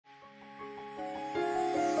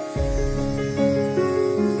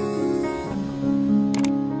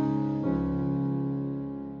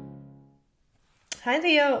Hi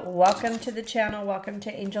Leo, welcome to the channel. Welcome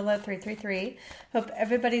to Angela 333. Hope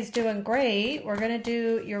everybody's doing great. We're going to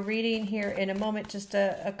do your reading here in a moment. Just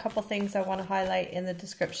a couple things I want to highlight in the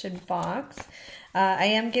description box. I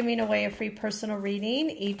am giving away a free personal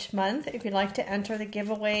reading each month. If you'd like to enter the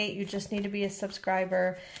giveaway, you just need to be a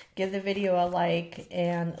subscriber, give the video a like,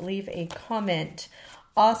 and leave a comment.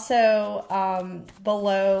 Also,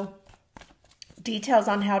 below, details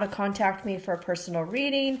on how to contact me for a personal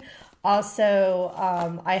reading. Also,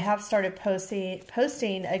 I have started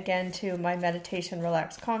posting again to my Meditation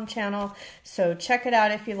Relax Calm channel, so check it out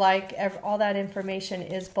if you like. All that information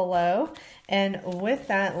is below. And with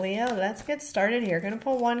that, Leo, let's get started here. Going to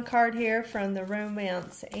pull one card here from the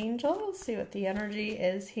Romance Angel. See what the energy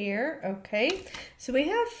is here. Okay, so we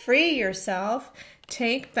have free yourself,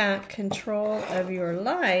 take back control of your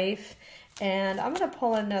life. And I'm going to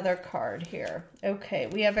pull another card here. Okay,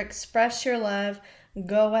 we have express your love.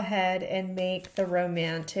 Go ahead and make the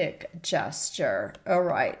romantic gesture. All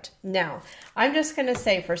right. Now, I'm just going to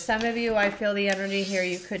say for some of you, I feel the energy here.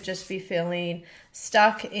 You could just be feeling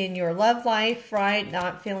stuck in your love life, right?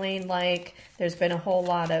 Not feeling like there's been a whole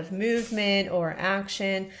lot of movement or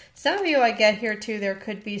action. Some of you I get here too, there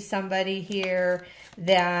could be somebody here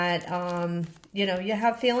that, you know, you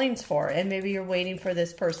have feelings for, and maybe you're waiting for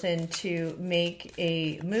this person to make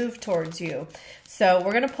a move towards you. So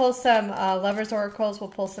we're going to pull some Lovers Oracles, we'll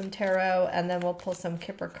pull some Tarot, and then we'll pull some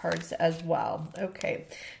Kipper cards as well. Okay,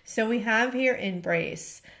 so we have here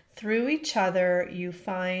Embrace. Through each other, you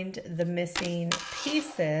find the missing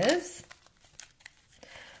pieces.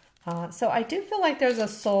 So I do feel like there's a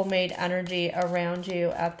soulmate energy around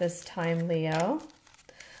you at this time, Leo.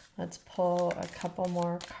 Let's pull a couple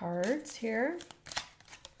more cards here.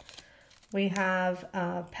 We have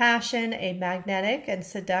passion, a magnetic and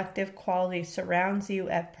seductive quality surrounds you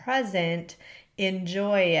at present.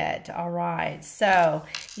 Enjoy it. All right. So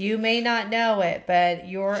you may not know it, but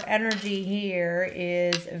your energy here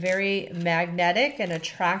is very magnetic and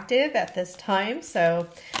attractive at this time. So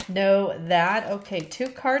know that. Okay, two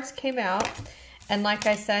cards came out. And like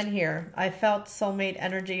I said here, I felt soulmate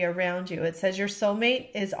energy around you. It says your soulmate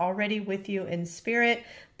is already with you in spirit.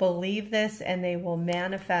 Believe this and they will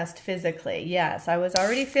manifest physically. Yes, I was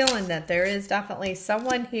already feeling that there is definitely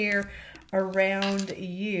someone here around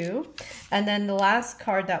you. And then the last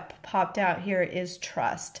card that popped out here is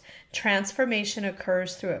trust. Transformation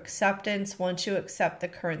occurs through acceptance. Once you accept the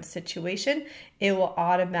current situation, it will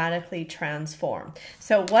automatically transform.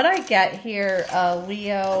 So what I get here,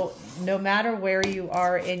 Leo, no matter where you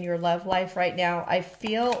are in your love life right now, I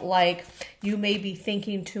feel like you may be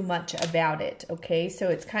thinking too much about it, okay? So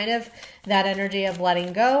it's kind of that energy of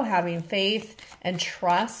letting go, having faith and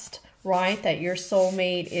trust, right? That your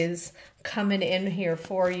soulmate is coming in here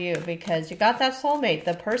for you because you got that soulmate.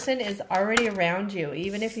 The person is already around you,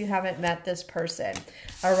 even if you haven't met this person.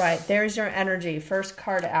 All right, there's your energy. First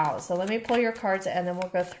card out. So let me pull your cards and then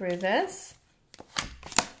we'll go through this.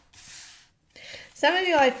 Some of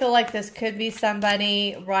you, I feel like this could be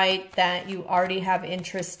somebody, right, that you already have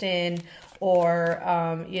interest in, or,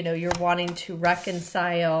 you know, you're wanting to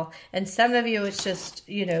reconcile. And some of you, it's just,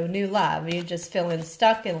 you know, new love. You're just feeling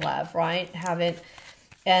stuck in love, right?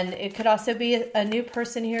 And it could also be a new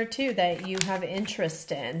person here too that you have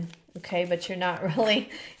interest in, okay? But you're not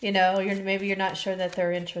really, you know, maybe you're not sure that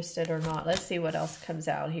they're interested or not. Let's see what else comes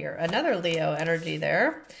out here. Another Leo energy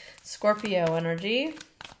there. Scorpio energy.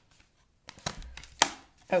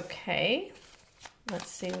 Okay.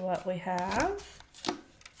 Let's see what we have.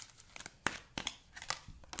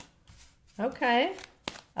 Okay.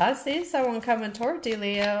 I see someone coming toward you,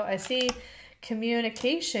 Leo. I see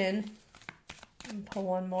communication. Pull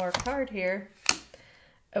one more card here.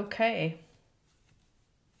 Okay.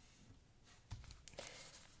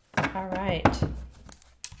 All right.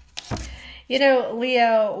 You know,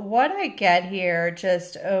 Leo, what I get here,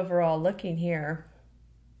 just overall looking here,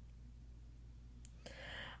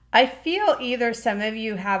 I feel either some of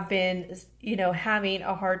you have been, you know, having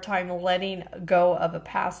a hard time letting go of a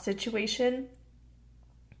past situation.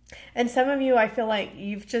 And some of you, I feel like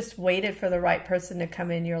you've just waited for the right person to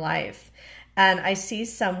come in your life. And I see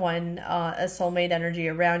someone, a soulmate energy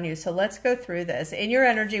around you. So let's go through this. In your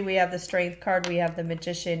energy, we have the Strength card, we have the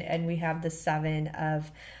Magician, and we have the Seven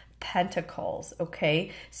of Pentacles,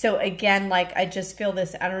 okay? So again, like I just feel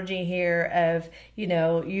this energy here of, you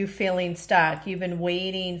know, you feeling stuck. You've been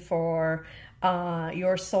waiting for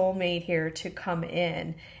your soulmate here to come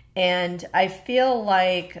in. And I feel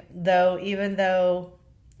like even though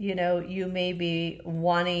you know, you may be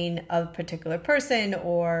wanting a particular person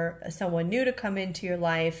or someone new to come into your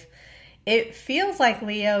life, It feels like,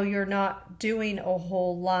 Leo, you're not doing a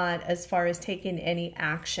whole lot as far as taking any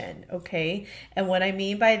action, okay? And what I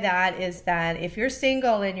mean by that is that if you're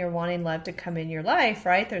single and you're wanting love to come in your life,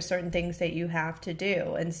 right, there's certain things that you have to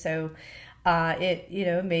do. And so it, you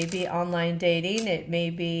know, may be online dating. It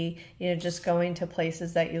may be, you know, just going to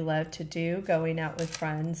places that you love to do, going out with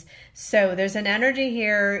friends. So there's an energy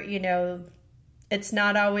here, you know, it's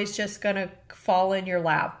not always just going to fall in your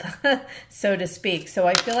lap, so to speak. So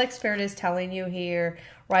I feel like Spirit is telling you here,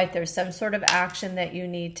 right, there's some sort of action that you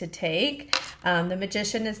need to take. The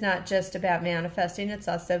Magician is not just about manifesting. It's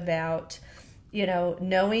also about, you know,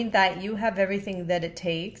 knowing that you have everything that it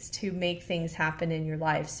takes to make things happen in your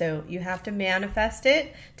life. So you have to manifest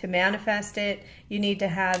it. To manifest it, you need to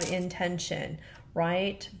have intention,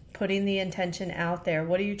 right? Putting the intention out there.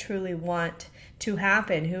 What do you truly want to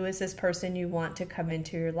happen? Who is this person you want to come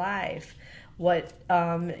into your life? What,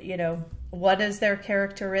 you know, what is their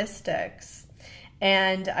characteristics?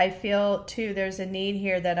 And I feel too, there's a need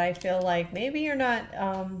here that I feel like maybe you're not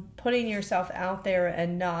putting yourself out there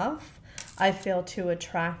enough, I feel, to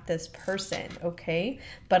attract this person, okay?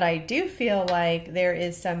 But I do feel like there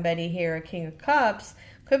is somebody here, a King of Cups,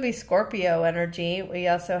 could be Scorpio energy. We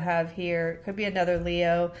also have here, could be another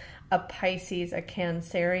Leo, a Pisces, a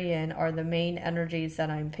Cancerian are the main energies that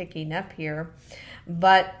I'm picking up here.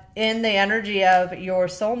 But in the energy of your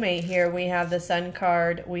soulmate here, we have the Sun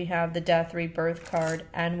card, we have the Death Rebirth card,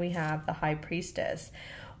 and we have the High Priestess.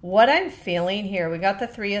 What I'm feeling here, we got the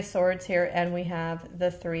Three of Swords here, and we have the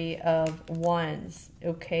Three of Wands,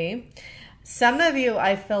 okay? Some of you,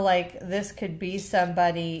 I feel like this could be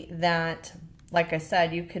somebody that, like I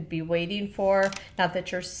said, you could be waiting for. Not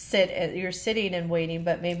that you're sitting and waiting,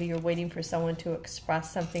 but maybe you're waiting for someone to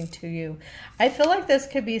express something to you. I feel like this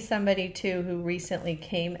could be somebody too who recently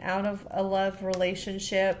came out of a love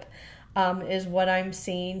relationship, is what I'm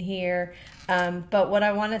seeing here. But what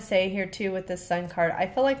I want to say here too with the Sun card, I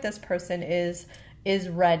feel like this person is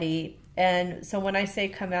ready. And so when I say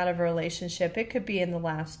come out of a relationship, it could be in the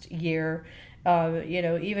last year, you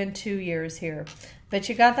know, even 2 years here. But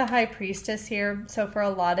you got the High Priestess here. So for a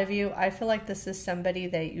lot of you, I feel like this is somebody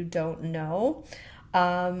that you don't know.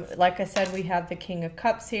 Like I said, we have the King of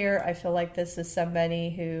Cups here. I feel like this is somebody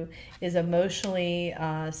who is emotionally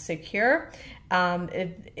secure.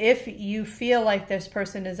 If you feel like this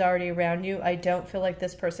person is already around you, I don't feel like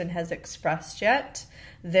this person has expressed yet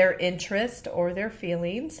their interest or their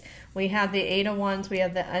feelings. We have the Eight of Wands, we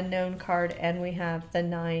have the Unknown card, and we have the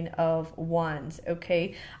Nine of Wands,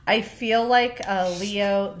 okay? I feel like,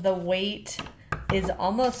 Leo, the wait is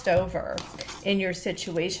almost over in your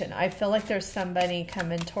situation. I feel like there's somebody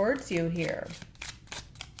coming towards you here.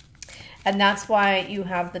 And that's why you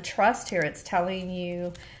have the trust here. It's telling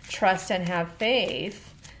you trust and have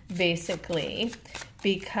faith, basically,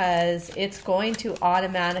 because it's going to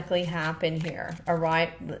automatically happen here, all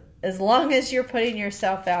right? As long as you're putting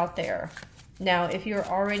yourself out there. Now, if you're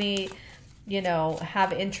already, you know,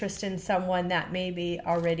 have interest in someone that may be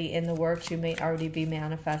already in the works, you may already be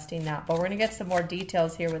manifesting that. But we're going to get some more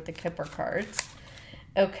details here with the Kipper cards.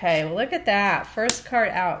 Okay, well, look at that. First card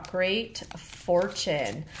out, Great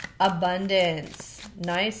Fortune, Abundance,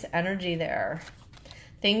 nice energy there.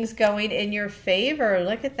 Things going in your favor.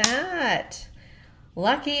 Look at that.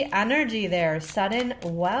 Lucky energy there. Sudden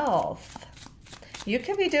wealth. You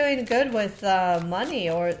could be doing good with money,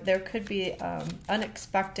 or there could be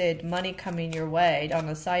unexpected money coming your way. On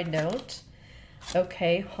a side note,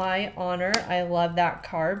 okay, High Honor. I love that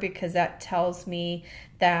card because that tells me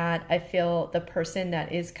that I feel the person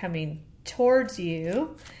that is coming towards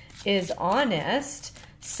you is honest.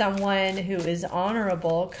 Someone who is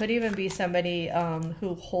honorable, could even be somebody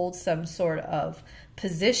who holds some sort of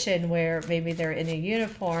position where maybe they're in a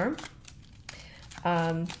uniform.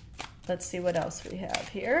 Let's see what else we have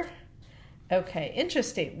here. Okay,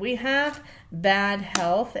 interesting. We have bad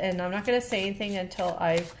health, and I'm not going to say anything until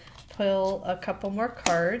I pull a couple more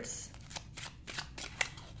cards.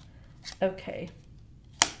 Okay.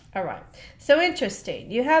 All right. So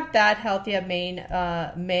interesting. You have bad health, you have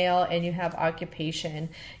male, and you have occupation.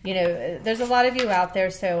 You know, there's a lot of you out there.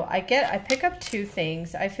 So I pick up two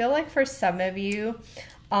things. I feel like for some of you,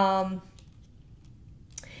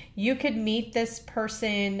 you could meet this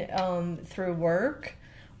person through work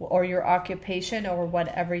or your occupation or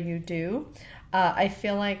whatever you do. I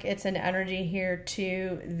feel like it's an energy here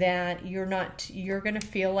too that you're going to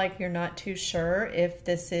feel like you're not too sure if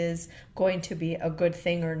this is going to be a good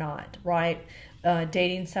thing or not, right?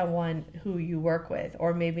 Dating someone who you work with,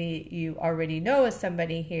 or maybe you already know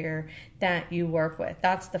somebody here that you work with.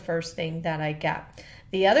 That's the first thing that I get.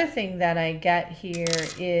 The other thing that I get here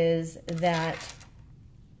is that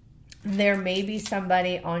there may be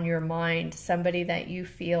somebody on your mind, somebody that you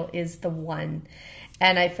feel is the one.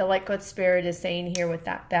 And I feel like what Spirit is saying here with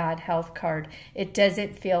that bad health card, it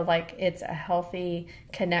doesn't feel like it's a healthy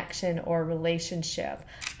connection or relationship.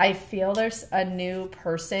 I feel there's a new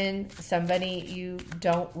person, somebody you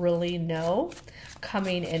don't really know,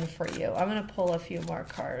 coming in for you. I'm going to pull a few more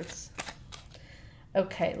cards.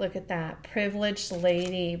 Okay, look at that. Privileged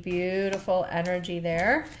lady, beautiful energy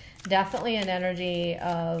there. Definitely an energy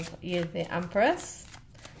of the Empress.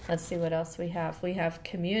 Let's see what else we have. We have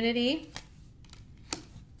community.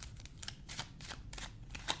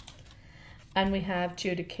 And we have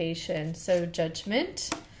judication, so judgment,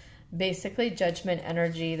 basically judgment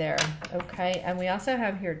energy there, okay? And we also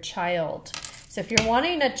have here child. So if you're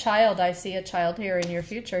wanting a child, I see a child here in your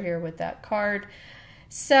future here with that card.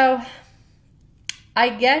 So I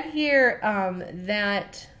get here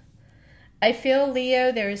that I feel,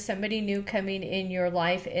 Leo, there is somebody new coming in your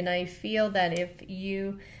life, and I feel that if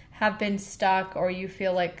you have been stuck or you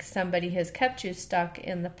feel like somebody has kept you stuck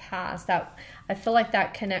in the past, that I feel like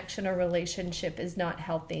that connection or relationship is not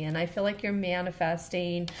healthy. And I feel like you're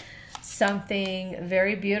manifesting something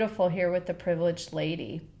very beautiful here with the privileged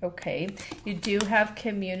lady. Okay, you do have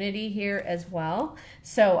community here as well.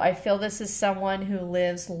 So I feel this is someone who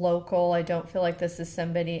lives local. I don't feel like this is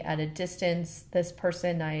somebody at a distance. This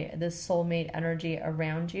person, this soulmate energy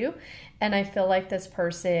around you. And I feel like this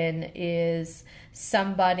person is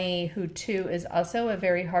somebody who too is also a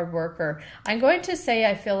very hard worker. I'm going to say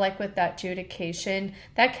I feel like with that judication,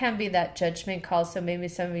 that can be that judgment call. So maybe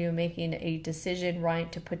some of you are making a decision,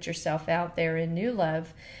 right, to put yourself out there in new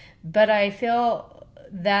love. But I feel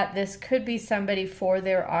that this could be somebody for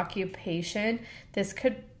their occupation. This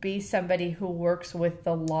could be somebody who works with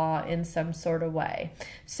the law in some sort of way.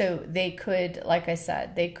 So they could, like I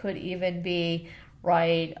said, they could even be,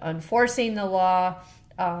 right, enforcing the law.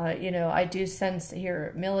 I do sense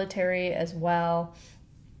here military as well,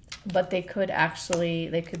 but they could be,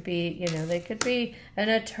 they could be an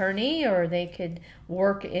attorney, or they could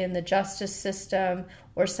work in the justice system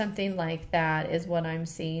or something like that is what I'm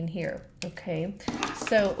seeing here. Okay,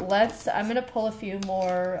 so I'm going to pull a few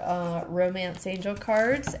more romance angel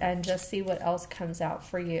cards and just see what else comes out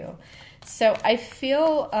for you. So I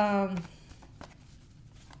feel,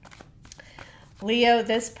 Leo,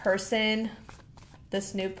 this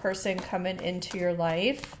new person coming into your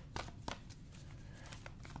life,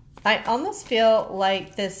 I almost feel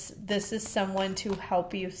like this is someone to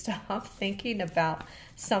help you stop thinking about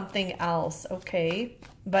something else, okay?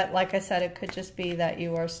 But like I said, it could just be that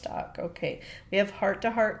you are stuck, okay? We have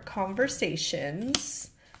heart-to-heart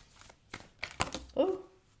conversations. Oh,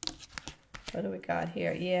 what do we got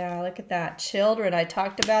here? Yeah, look at that. Children. I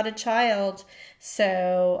talked about a child.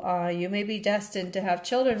 So you may be destined to have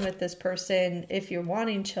children with this person if you're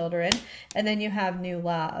wanting children. And then you have new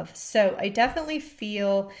love. So I definitely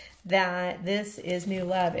feel that this is new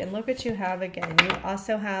love. And look what you have again. You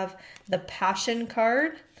also have the passion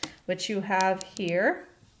card, which you have here.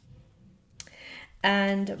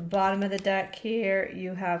 And bottom of the deck here,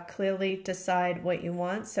 you have clearly decide what you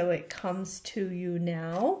want. So it comes to you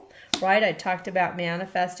now, right? I talked about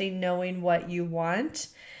manifesting, knowing what you want.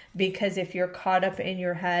 Because if you're caught up in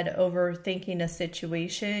your head overthinking a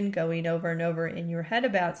situation, going over and over in your head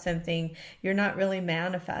about something, you're not really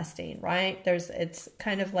manifesting, right? It's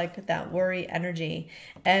kind of like that worry energy,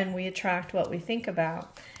 and we attract what we think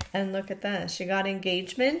about. And look at this. You got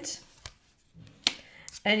engagement.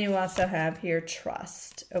 And you also have here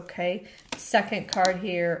trust, okay? Second card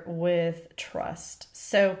here with trust.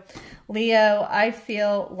 So, Leo, I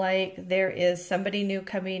feel like there is somebody new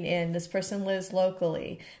coming in. This person lives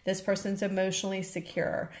locally. This person's emotionally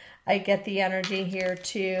secure. I get the energy here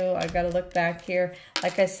too. I've got to look back here.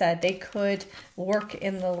 Like I said, they could work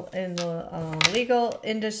in the legal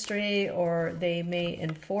industry, or they may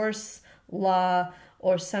enforce law,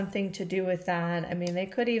 or something to do with that. I mean, they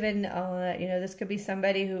could even, this could be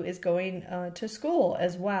somebody who is going to school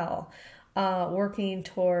as well, working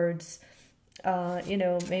towards,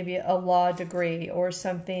 maybe a law degree or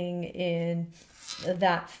something in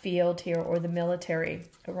that field here, or the military,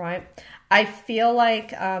 right? I feel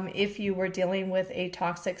like if you were dealing with a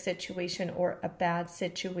toxic situation or a bad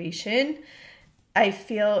situation, I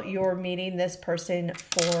feel you're meeting this person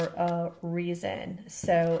for a reason.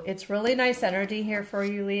 So it's really nice energy here for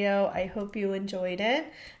you, Leo. I hope you enjoyed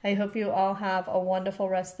it. I hope you all have a wonderful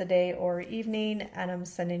rest of the day or evening, and I'm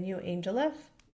sending you angel love.